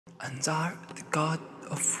Anzar, the god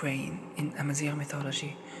of rain in Amazigh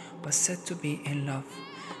mythology, was said to be in love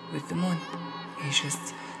with the moon. He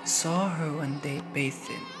just saw her one day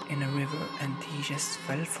bathing in a river and he just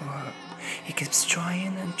fell for her. He keeps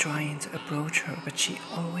trying and trying to approach her, but she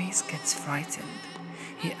always gets frightened.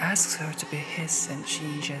 He asks her to be his and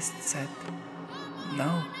she just said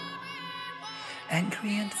no.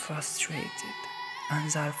 Angry and frustrated,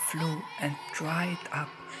 Anzar flew and dried up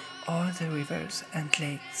all the rivers and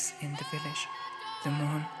lakes in the village. The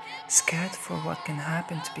moon, scared for what can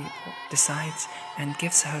happen to people, decides and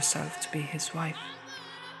gives herself to be his wife.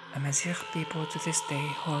 Amazigh people to this day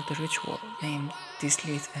hold a ritual named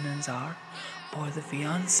Tislit and Anzar, or the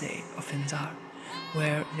fiancee of Anzar,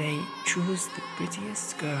 where they choose the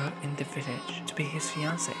prettiest girl in the village to be his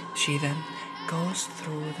fiancée. She then goes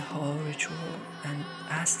through the whole ritual and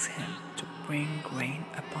asks him to bring rain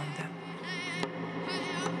upon them.